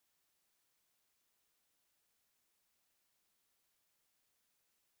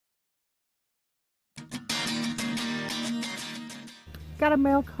got a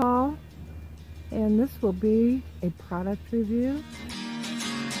mail call, and this will be a product review.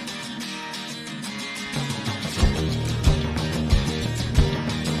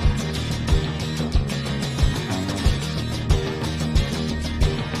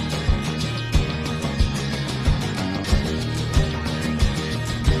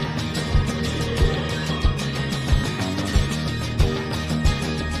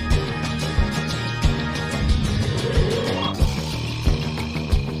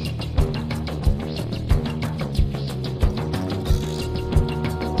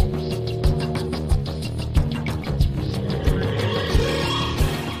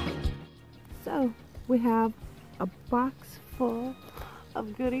 We have a box full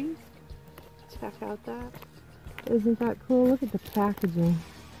of goodies. Check out that. Isn't that cool? Look at the packaging.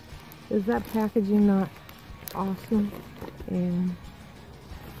 Is that packaging not awesome? And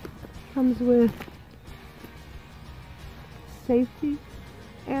comes with safety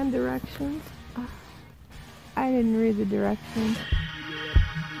and directions. I didn't read the directions.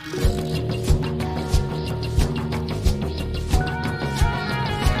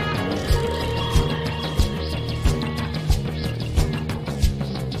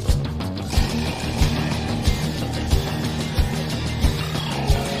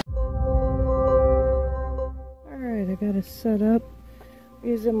 Got it set up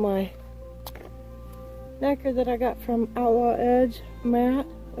using my necker that I got from Outlaw Edge, Matt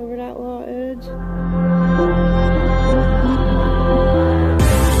over at Outlaw Edge.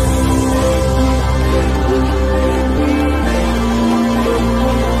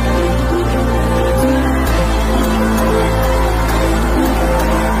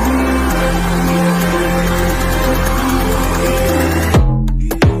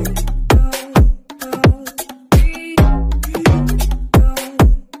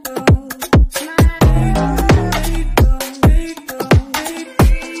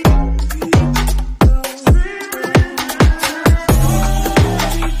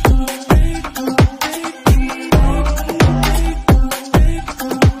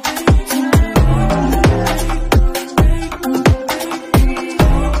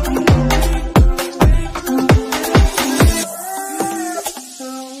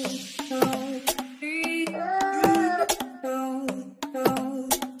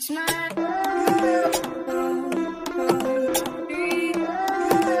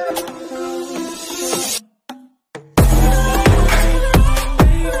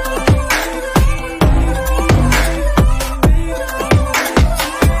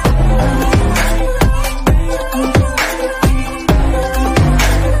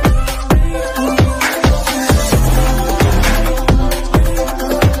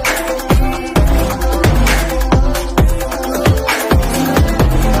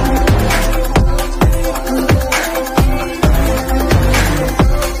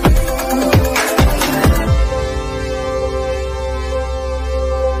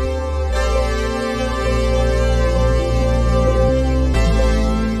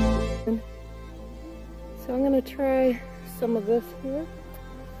 Try some of this here.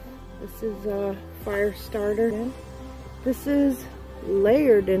 This is a FireStarter. This is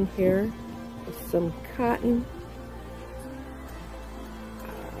layered in here with some cotton.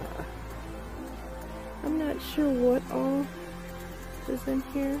 I'm not sure what all is in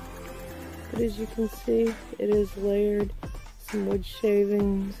here, but as you can see, it is layered. Some wood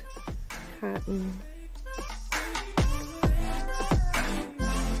shavings, cotton.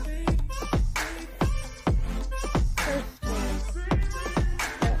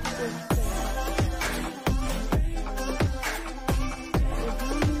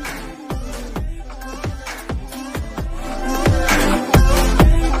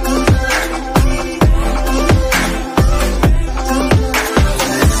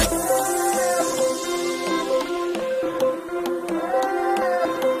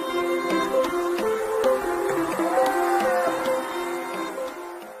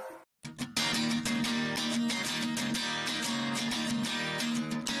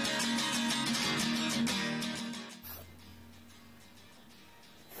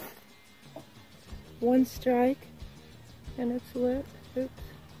 One strike and it's lit. Oops.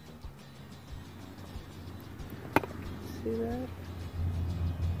 See that?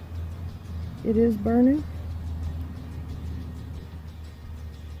 It is burning.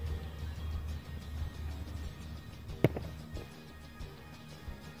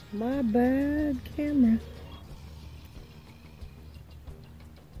 My bad camera.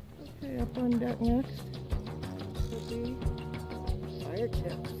 Okay, up on deck next will be fire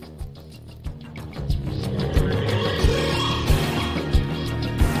tips.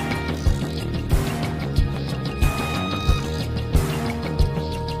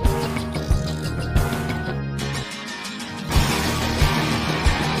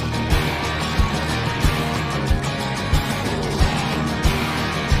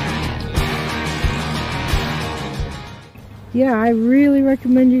 yeah, I really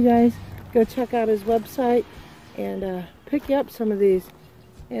recommend you guys go check out his website and pick you up some of these.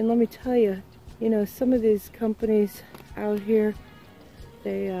 And let me tell you, you know, some of these companies out here,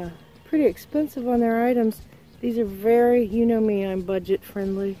 they pretty expensive on their items. These are very, you know me, I'm budget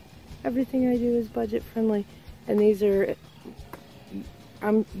friendly. Everything I do is budget friendly, and these are,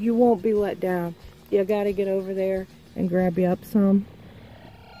 you won't be let down. You gotta get over there and grab you up some.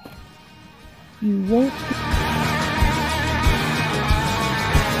 You won't.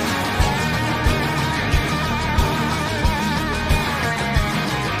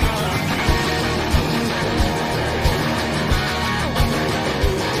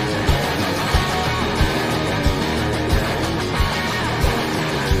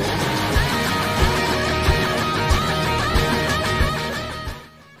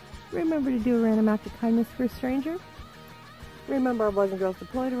 Remember to do a random act of kindness for a stranger. Remember our boys and girls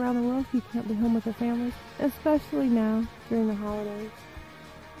deployed around the world who can't be home with their families, especially now during the holidays.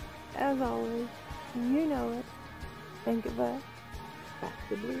 As always, you know it. Think of us. Back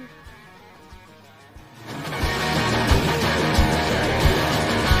to blue.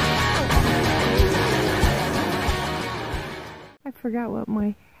 I forgot what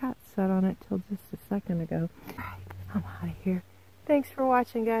my hat said on it till just a second ago. Alright, I'm out of here. Thanks for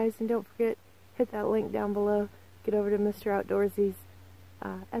watching, guys, and don't forget, hit that link down below. Get over to MrOutdoorsy's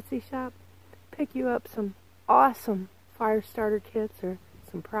Etsy shop. Pick you up some awesome FireStarter kits or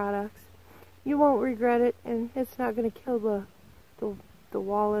some products. You won't regret it, and it's not going to kill the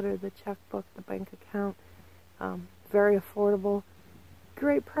wallet or the checkbook, the bank account. Very affordable.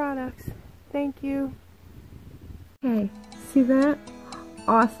 Great products. Thank you. Hey, see that?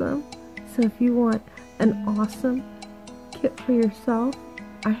 Awesome. So if you want an awesome kit for yourself,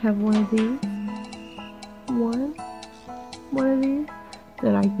 I have one of these. One of these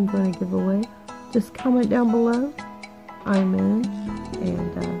that I'm going to give away. Just comment down below. I'm in,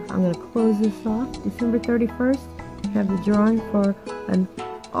 and I'm going to close this off. December 31st, we have the drawing for an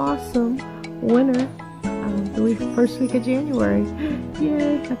awesome winner the first week of January.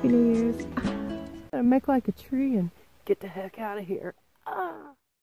 Yay! Happy New Year's. I'm gonna make like a tree and get the heck out of here.